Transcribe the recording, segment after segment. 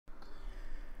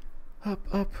Up,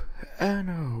 up, and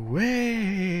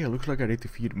away! Looks like I need to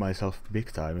feed myself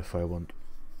big time if I want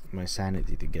my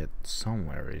sanity to get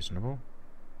somewhere reasonable.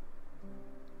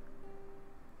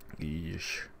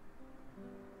 Yeesh.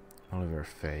 Oliver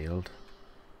failed.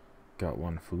 Got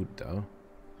 1 food though.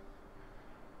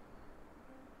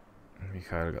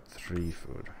 Mikhail got 3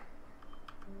 food.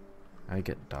 I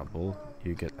get double,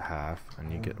 you get half,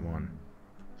 and you get 1.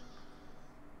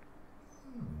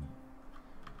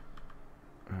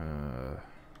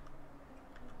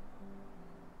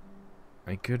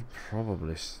 I could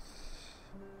probably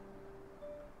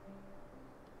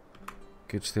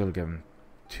could still give them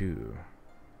 2.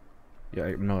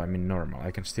 Yeah, no, I mean normal.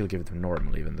 I can still give them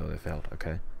normal even though they failed.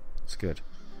 Okay, it's good.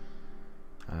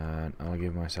 And I'll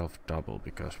give myself double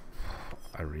because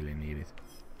I really need it.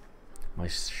 My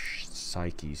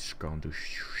psyche's gone to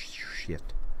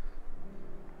shit.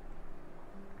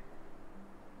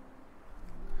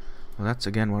 Well, that's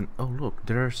again one. Oh look,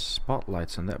 there are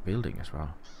spotlights on that building as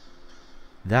well.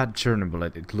 That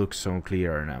Chernobylite, it looks so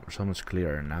clearer now, so much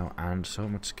clearer now, and so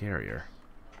much scarier.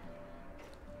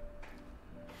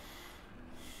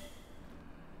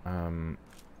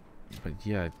 But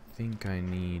yeah, I think I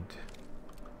need.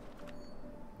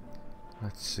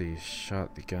 Let's see,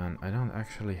 shotgun. I don't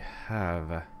actually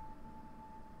have.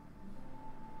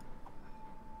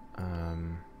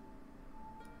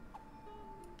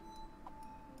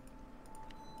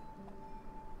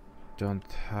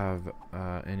 Don't have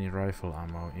any rifle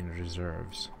ammo in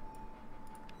reserves,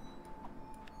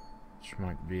 which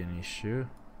might be an issue,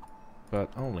 but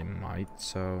only might.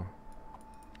 So.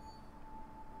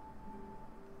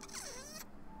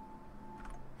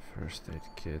 First aid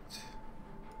kit.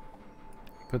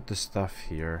 Put the stuff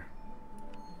here.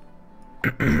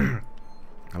 A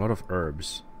lot of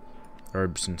herbs.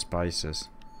 Herbs and spices.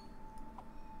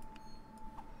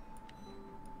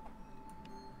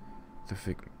 To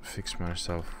fix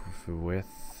myself with.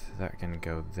 That can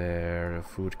go there. The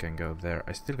food can go there.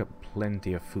 I still got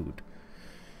plenty of food.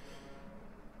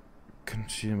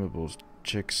 Consumables.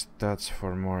 Check stats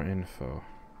for more info.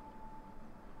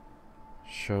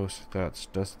 Show stats.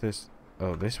 Does this...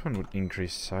 Oh, this one would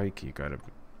increase psyche quite a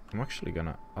bit. I'm actually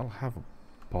gonna... I'll have a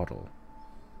bottle.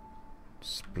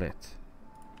 Split.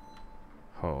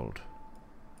 Hold.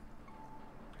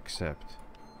 Accept.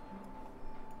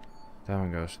 That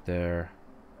one goes there.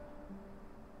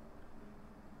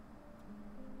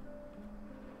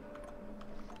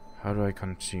 How do I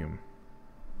consume?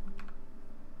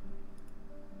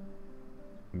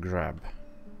 Grab.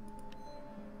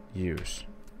 Use.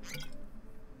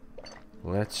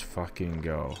 Let's fucking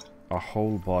go. A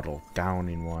whole bottle down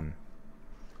in 1.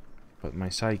 But my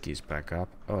psyche's back up.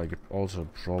 Oh, I could also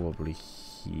probably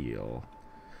heal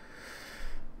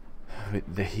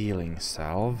with the healing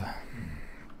salve.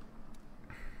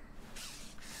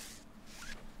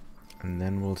 And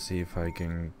then we'll see if I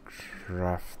can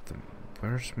craft them.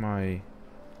 Where's my...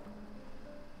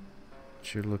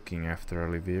 What you looking after,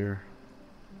 Olivier?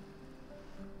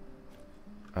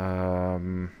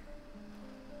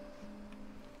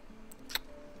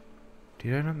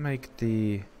 Did I not make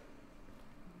the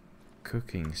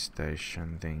cooking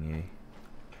station thingy?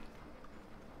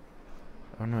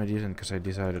 Oh no, I didn't, because I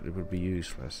decided it would be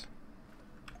useless.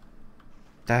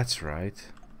 That's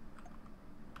right.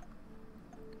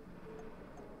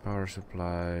 Power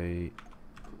supply,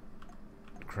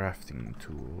 crafting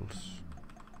tools.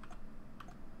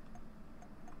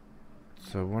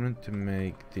 So I wanted to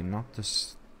make the not the.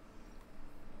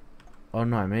 Oh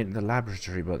no, I made the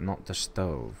laboratory, but not the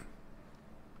stove.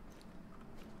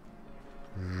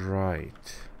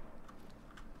 Right.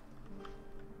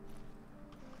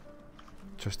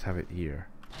 Just have it here.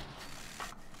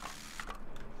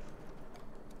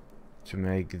 To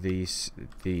make these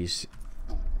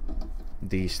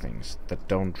things that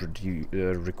don't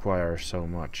require so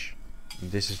much.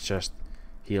 This is just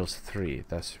heals 3.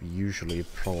 That's usually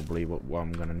probably what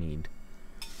I'm gonna need.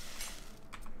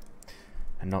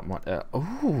 And not much.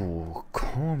 Oh,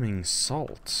 calming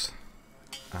salts.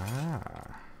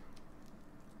 Ah.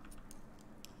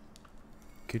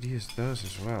 Could use those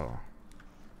as well.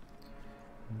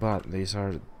 But these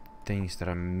are things that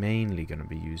I'm mainly gonna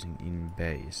be using in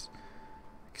base.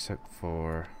 Except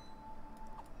for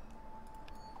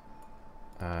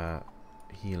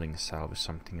healing salve is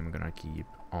something I'm gonna keep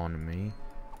on me.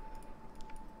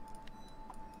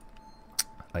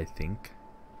 I think.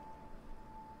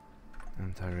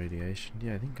 Anti-radiation.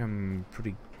 Yeah, I think I'm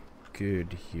pretty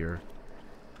good here.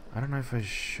 I don't know if I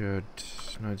should...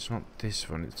 No, it's not this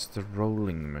one. It's the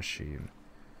rolling machine.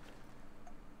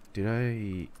 Did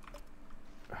I...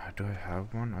 Do I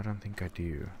have one? I don't think I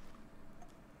do.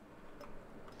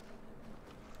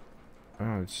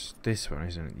 Oh, it's this one,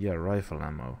 isn't it? Yeah, rifle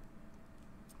ammo.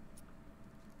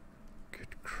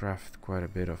 Could craft quite a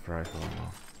bit of rifle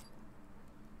ammo.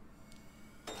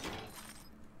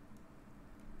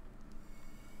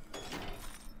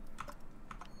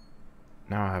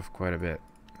 Now I have quite a bit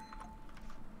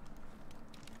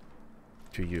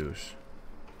to use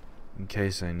in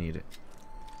case I need it.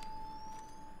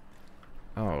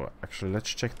 Oh, actually,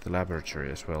 let's check the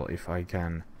laboratory as well if I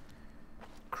can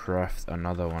craft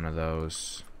another one of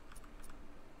those.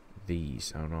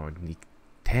 These. Oh no, I need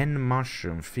 10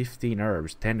 mushrooms, 15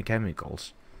 herbs, 10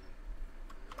 chemicals.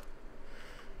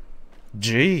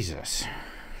 Jesus,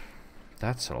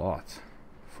 that's a lot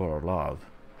for love.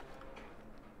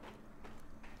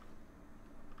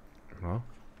 Well,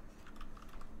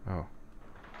 oh,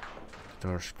 the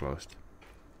door's closed.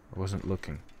 I wasn't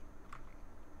looking.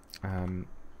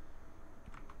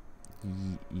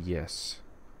 Yes.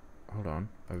 Hold on.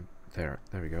 Oh, there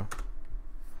we go.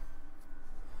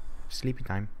 Sleepy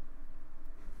time.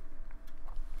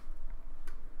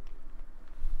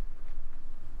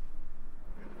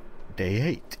 Day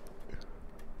 8.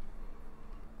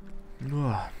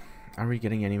 Ugh. Are we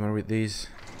getting anywhere with these?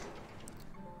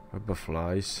 Web of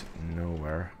flies?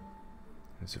 Nowhere.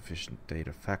 Insufficient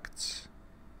data facts.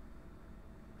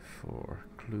 4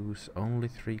 clues. Only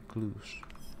 3 clues.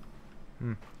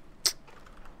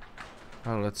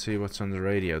 Well, let's see what's on the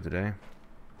radio today.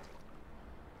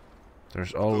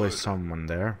 There's always someone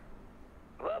there.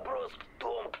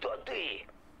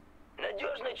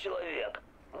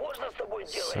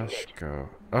 Sashko.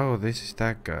 Oh, this is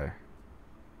that guy.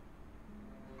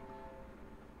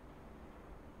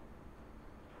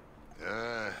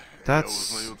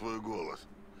 That's...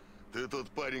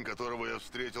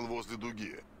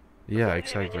 Yeah,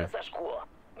 exactly.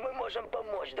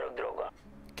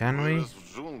 Can we?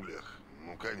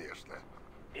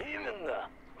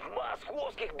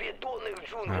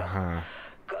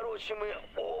 Короче, мы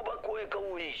оба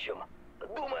кое-кого ищем.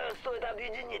 Думаю, стоит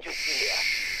объединить усилия.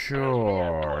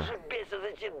 Sure. Тоже бесят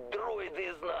эти дроиды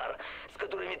из нар, с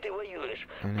которыми ты воюешь.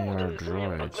 Any other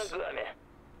droids?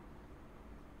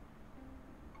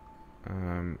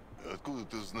 Откуда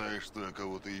ты знаешь, что я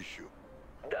кого-то ищу?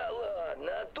 Да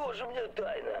ладно, тоже мне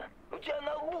тайна. У тебя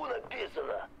на лбу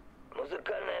написано.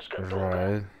 Музыкальная шкатулка.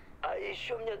 Right. А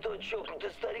еще мне тот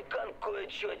чокнутый старикан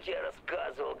кое-что тебе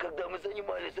рассказывал, когда мы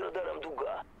занимались радаром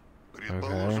Дуга.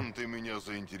 Предположим, ты меня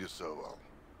заинтересовал.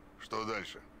 Что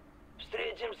дальше?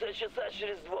 Встретимся часа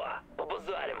через 2.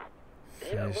 Побазарим.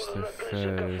 Я буду на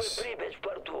крыше кафе «Припять» в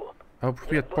порту. Oh,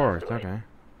 Pripyat Port, okay.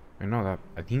 I know that.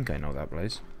 I think I know that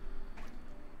place.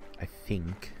 I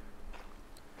think.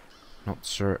 Not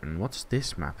certain. What's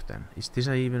this map then? Is this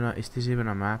even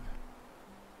a map?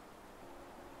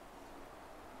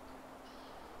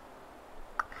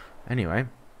 Anyway,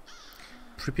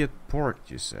 Pripyat Port,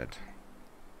 you said.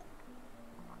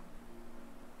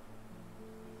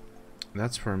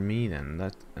 That's for me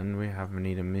then. And we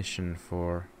need a mission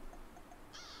for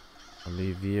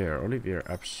Olivier. Olivier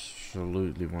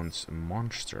absolutely wants a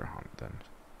monster hunt then.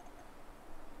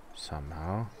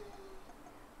 Somehow.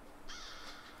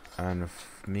 And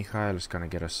Mikhail is gonna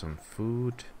get us some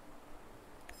food.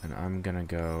 And I'm gonna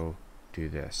go do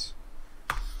this.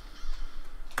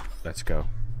 Let's go.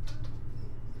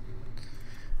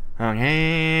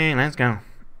 Okay, let's go.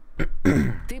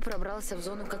 Ты пробрался в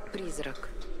зону как призрак.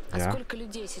 А сколько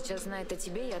людей сейчас знает о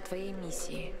тебе и о твоей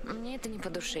миссии? Мне это не по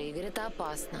душе, Игорь, это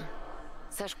опасно.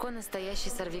 Сашко настоящий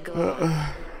сорвиголова.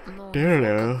 Но,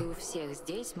 как и у всех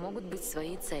здесь, могут быть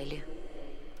свои цели.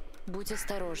 Будь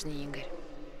осторожней, Игорь.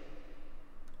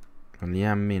 Well,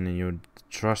 yeah, I mean, you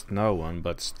trust no one,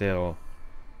 but still,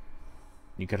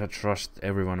 you gotta trust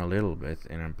everyone a little bit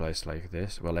in a place like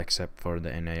this. Well, except for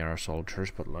the NAR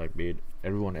soldiers, but like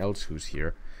everyone else who's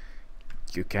here,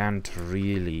 you can't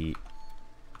really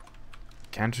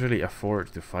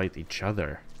afford to fight each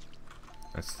other.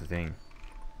 That's the thing.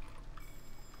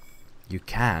 You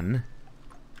can,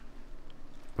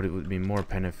 but it would be more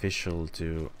beneficial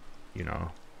to, you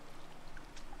know,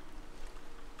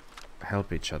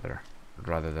 help each other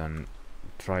rather than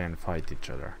try and fight each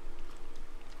other.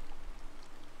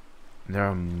 There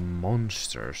are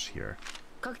monsters here.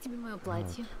 Как тебе мое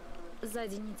платье?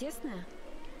 Сзади не тесное?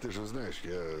 Ты же знаешь,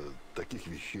 я таких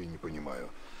вещей не понимаю.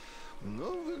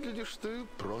 Но выглядишь ты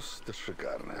просто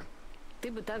шикарно.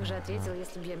 Ты бы так же ответил,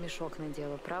 если бы я мешок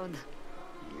надела, правда?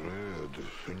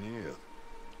 Нет.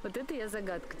 Вот это я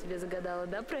загадку тебе загадала,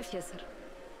 да, профессор?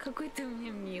 Какой ты мне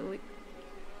милый.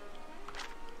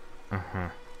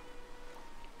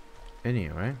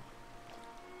 Anyway.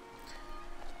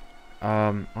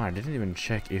 I didn't even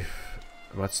check if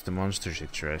what's the monster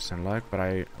situation like, but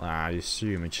I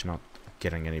assume it's not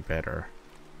getting any better.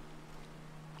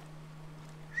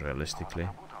 Realistically.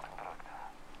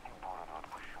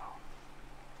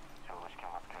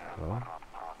 Hello?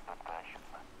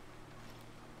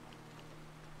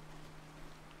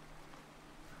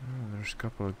 Oh, there's a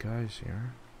couple of guys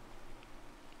here.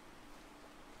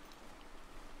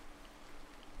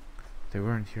 They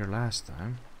weren't here last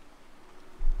time.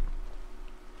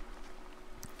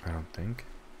 I don't think.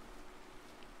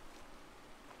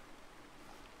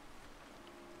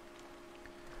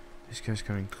 This guy's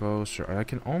coming closer. I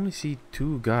can only see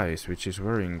 2 guys, which is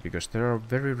worrying because there are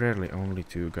very rarely only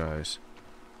 2 guys.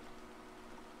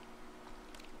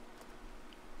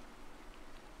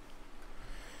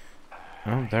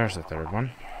 Oh, there's the third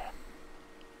one.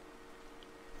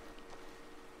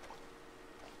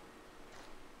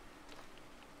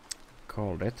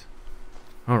 Called it.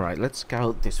 Alright, let's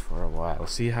scout this for a while,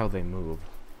 see how they move.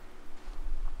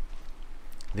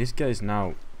 This guy is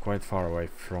now quite far away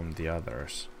from the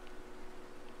others.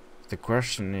 The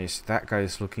question is, that guy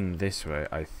is looking this way,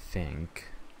 I think.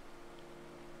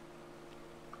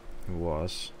 He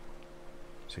was.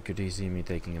 So could he see me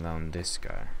taking down this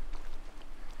guy?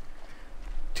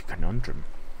 The conundrum.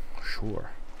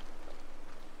 Sure.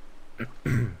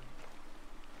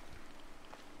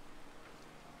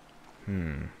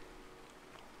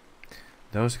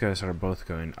 Those guys are both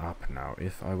going up now.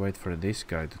 If I wait for this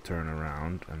guy to turn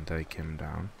around and take him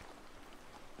down,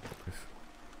 if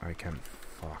I can,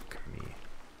 fuck me.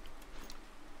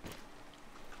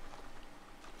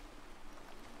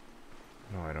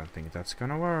 No, I don't think that's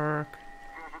gonna work.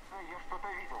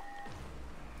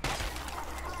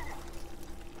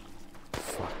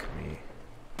 Fuck me.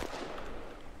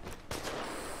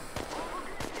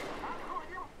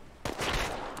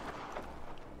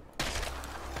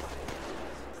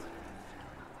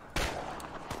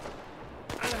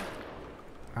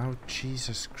 Oh,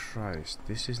 Jesus Christ.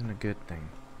 This isn't a good thing.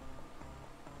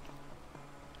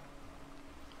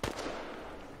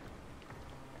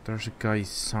 There's a guy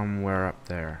somewhere up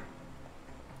there.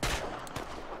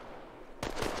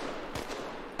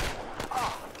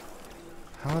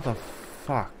 How the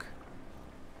fuck?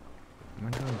 Am I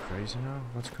going crazy now?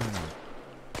 What's going on?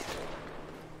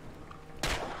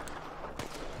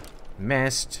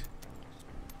 Missed!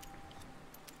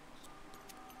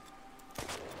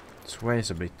 Sways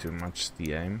a bit too much,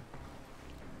 the aim.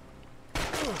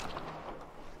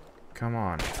 Come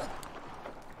on.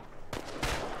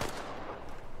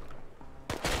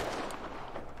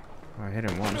 I hit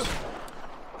him once.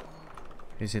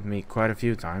 He's hit me quite a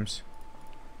few times.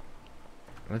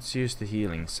 Let's use the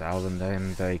healing salve and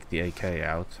then take the AK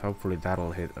out. Hopefully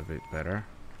that'll hit a bit better.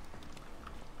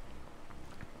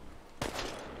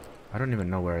 I don't even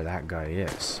know where that guy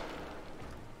is.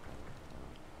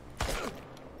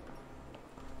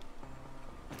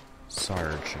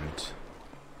 Sergeant.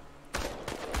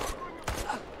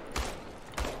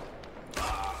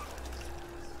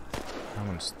 That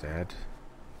one's dead.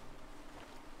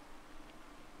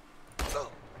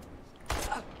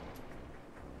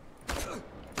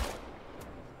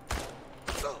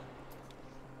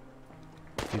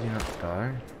 Did he not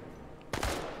die?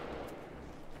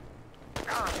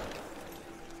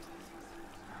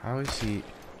 How is he?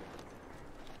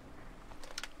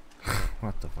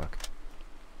 What the fuck?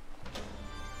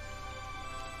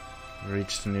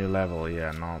 Reached a new level,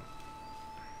 yeah, not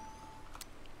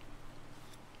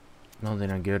in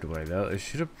a good way though. I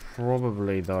should have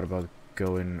probably thought about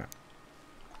going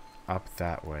up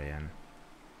that way, and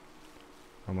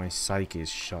well, my psyche is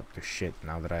shot to shit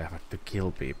now that I have to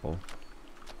kill people.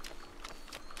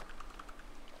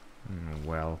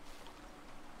 Well.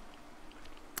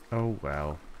 Oh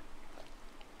well.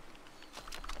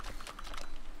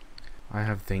 I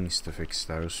have things to fix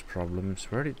those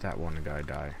problems. Where did that one guy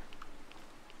die?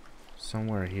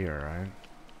 Somewhere here, right?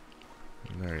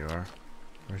 There you are.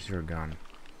 Where's your gun?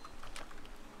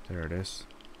 There it is.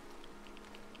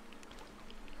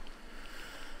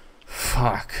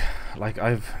 Fuck. Like,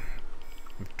 I've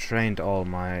trained all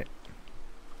my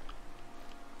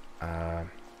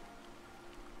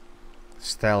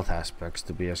stealth aspects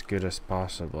to be as good as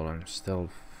possible. I'm still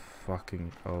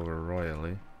fucking over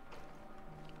royally.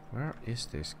 Where is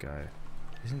this guy?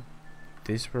 Isn't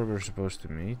this where we're supposed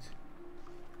to meet?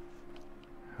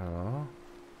 Hello?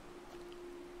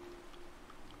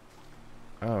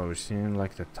 Oh, is he in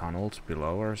like the tunnels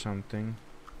below or something?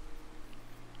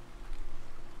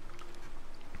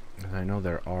 Because I know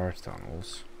there are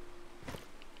tunnels.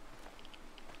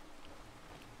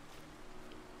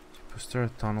 Was there a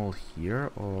tunnel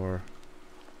here or?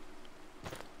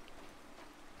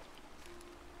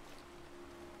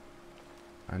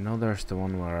 I know there's the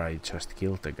one where I just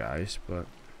killed the guys, but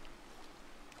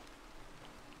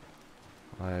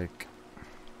like,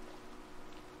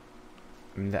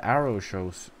 I mean, the arrow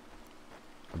shows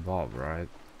above, right?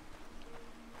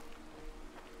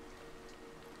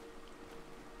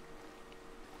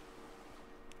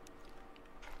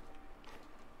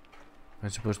 Am I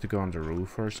supposed to go on the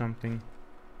roof or something?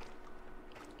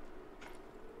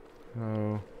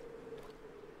 Oh.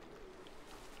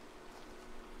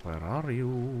 Where are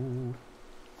you?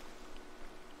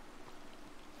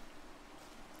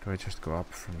 Do I just go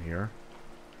up from here?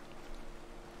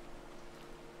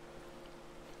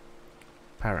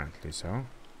 Apparently so.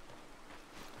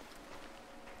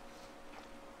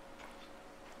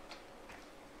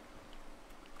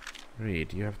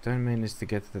 Read, you have 10 minutes to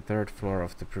get to the 3rd floor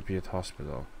of the Pripyat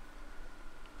hospital.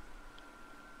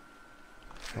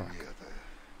 Fuck.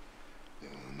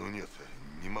 Ну нет,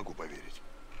 не могу поверить.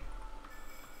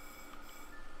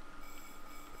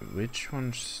 Which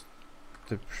one's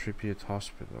the Pripyat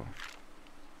hospital?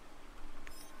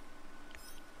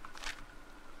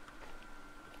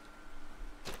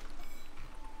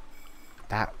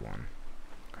 That one.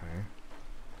 Okay.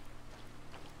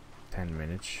 10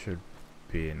 minutes should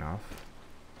be enough.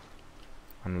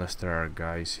 Unless there are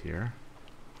guys here.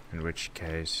 In which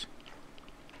case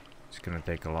it's gonna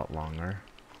take a lot longer.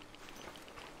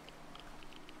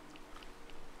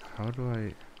 How do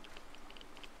I...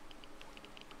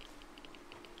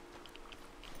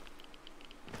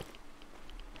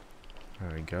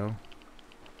 There we go.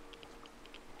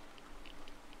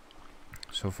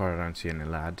 So far I don't see any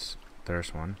lads.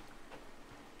 There's one.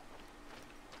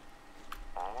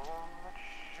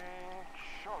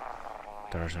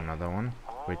 There's another one,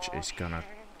 which is gonna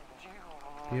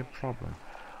be a problem.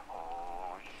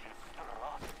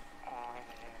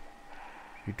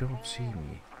 You don't see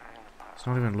me. He's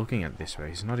not even looking at this way.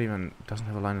 He's not even... doesn't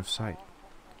have a line of sight.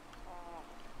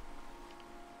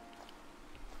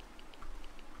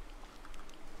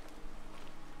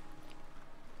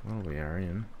 Well, we are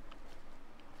in.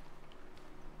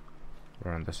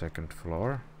 We're on the 2nd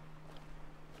floor.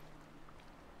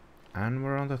 And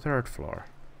we're on the 3rd floor.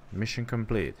 Mission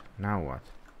complete. Now what?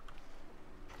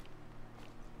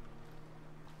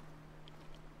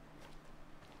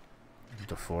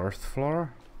 The 4th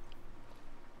floor?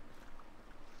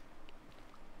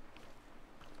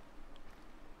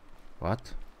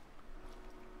 What?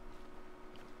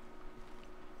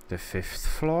 The 5th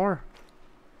floor?